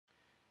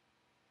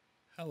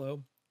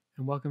Hello,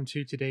 and welcome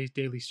to today's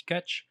daily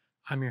sketch.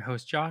 I'm your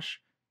host,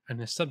 Josh, and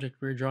the subject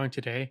we're drawing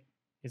today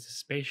is a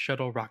space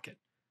shuttle rocket.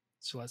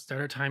 So let's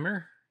start our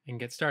timer and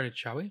get started,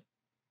 shall we?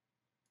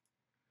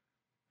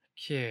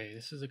 Okay,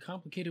 this is a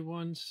complicated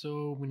one,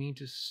 so we need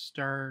to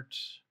start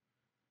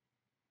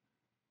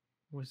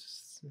with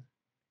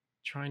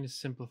trying to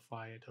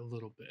simplify it a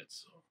little bit.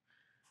 So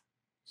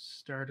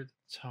start at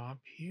the top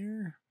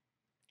here.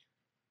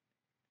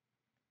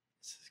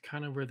 This is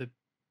kind of where the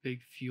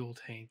big fuel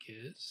tank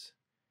is.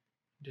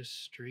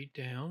 Just straight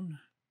down.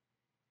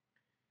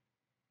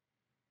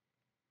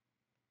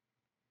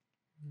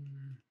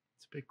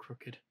 It's a bit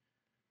crooked.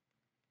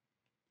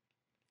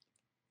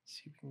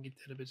 See if we can get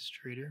that a bit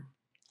straighter.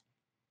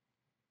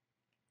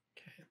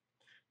 Okay,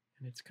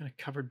 and it's kind of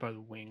covered by the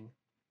wing,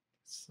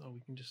 so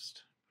we can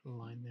just put a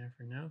line there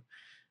for now.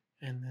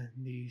 And then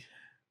the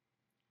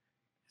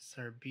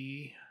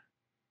SRB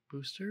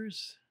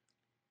boosters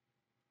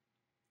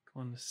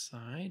go on the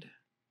side.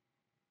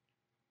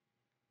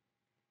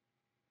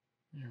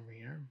 There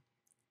we are.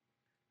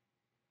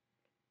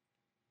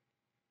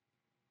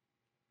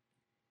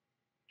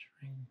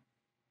 Try and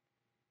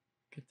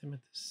get them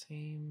at the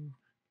same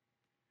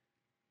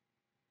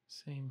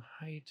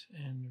height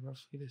and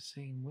roughly the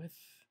same width.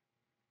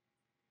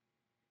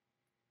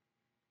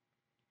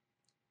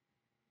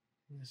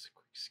 In this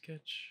quick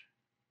sketch.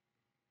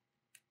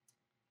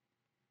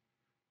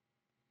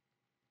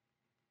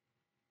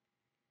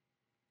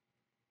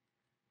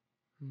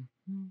 There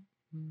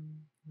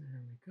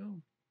we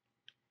go.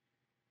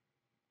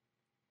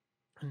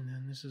 And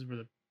then this is where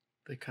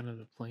the kind of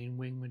the plane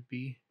wing would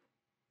be.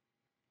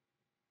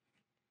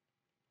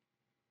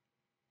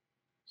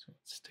 So it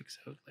sticks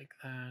out like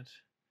that.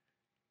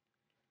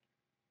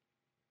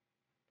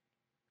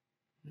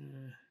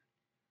 There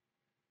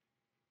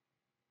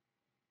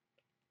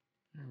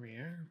we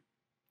are.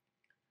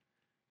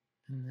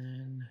 And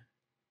then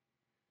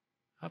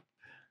up.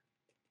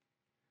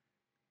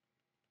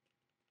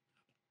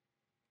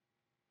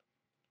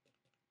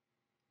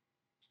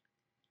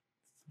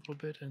 A little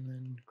bit and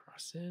then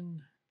cross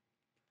in.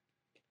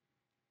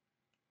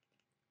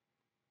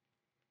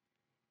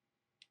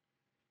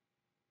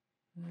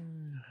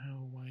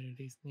 How wide are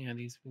these? Yeah,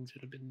 these wings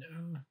would have been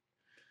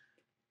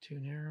too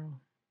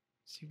narrow.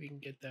 See if we can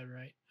get that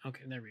right.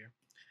 Okay, there we are.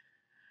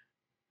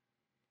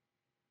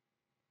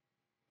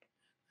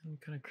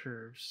 And kind of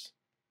curves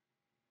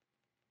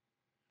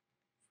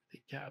for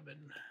the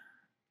cabin.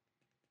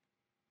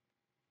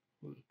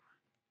 Ooh.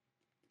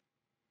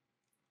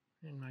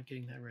 I'm not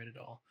getting that right at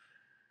all.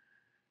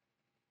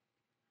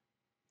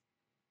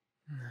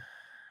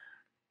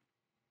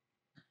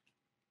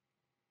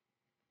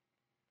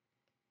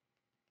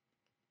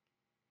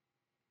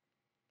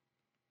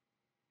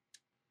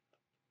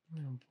 Oh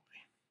boy.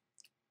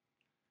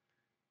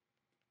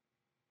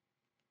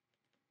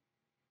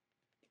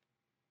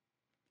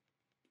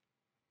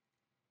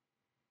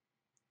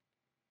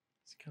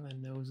 It's kind of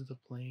the nose of the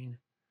plane.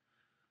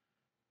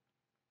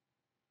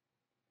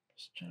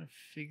 Just trying to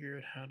figure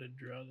out how to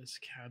draw this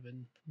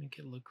cabin, make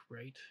it look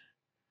right.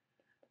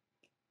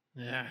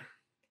 Yeah.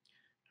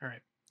 All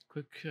right.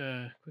 Quick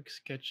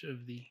sketch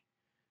of the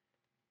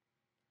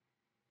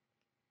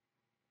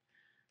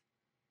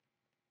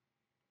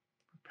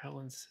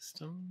propellant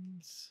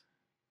systems,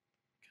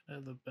 kind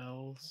of the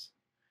bells,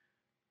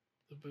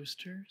 the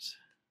boosters.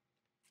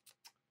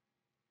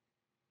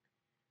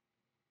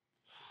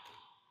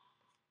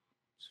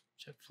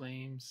 Jet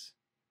flames.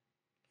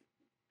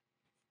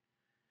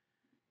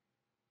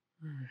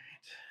 All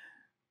right.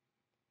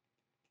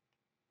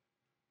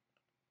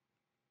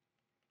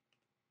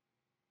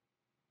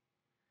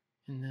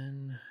 And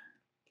then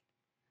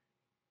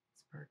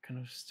this part kind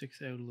of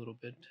sticks out a little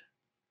bit.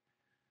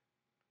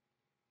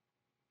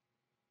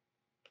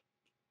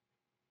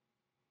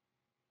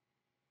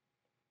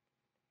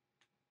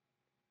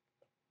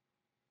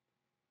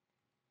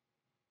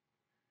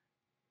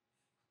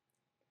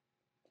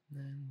 And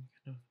then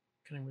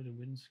kind of where the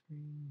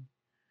windscreen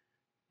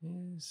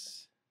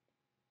is.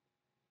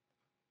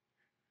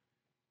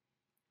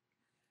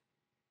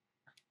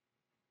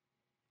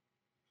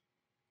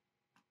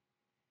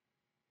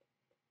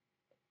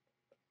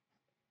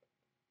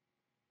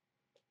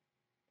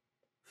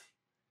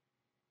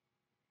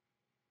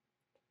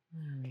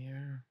 There we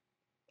are.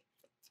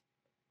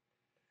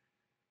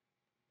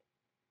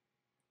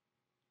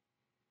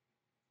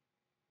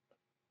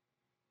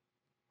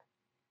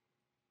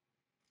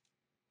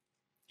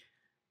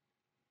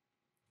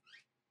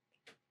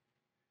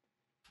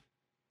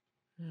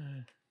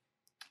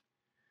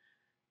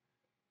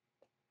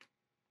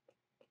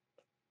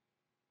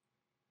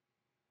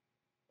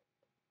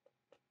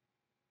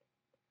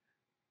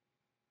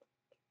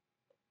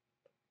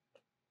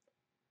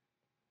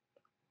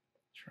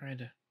 Try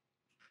to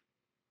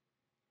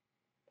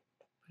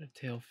put a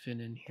tail fin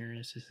in here.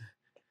 This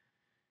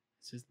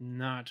is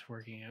not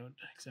working out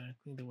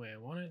exactly the way I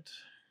want it.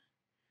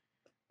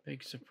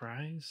 Big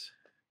surprise.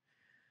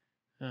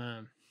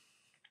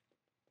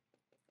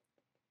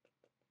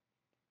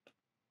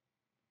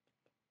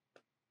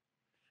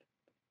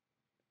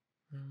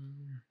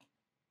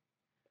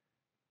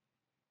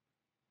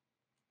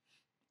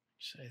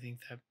 I think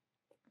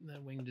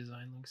that wing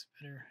design looks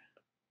better.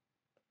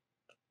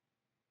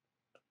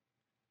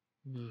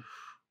 Oof.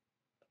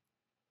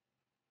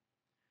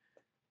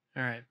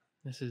 All right,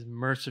 this is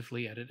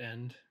mercifully at an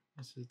end.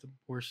 This is the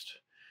worst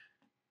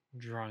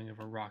drawing of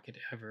a rocket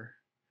ever.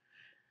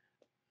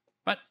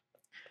 But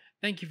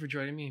thank you for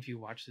joining me if you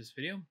watched this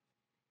video.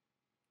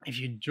 If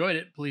you enjoyed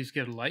it, please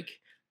give it a like.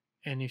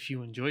 And if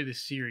you enjoy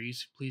this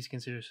series, please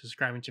consider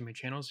subscribing to my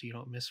channel so you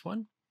don't miss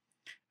one.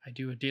 I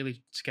do a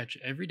daily sketch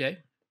every day.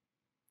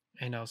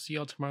 And I'll see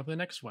y'all tomorrow for the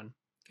next one.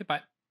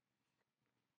 Goodbye.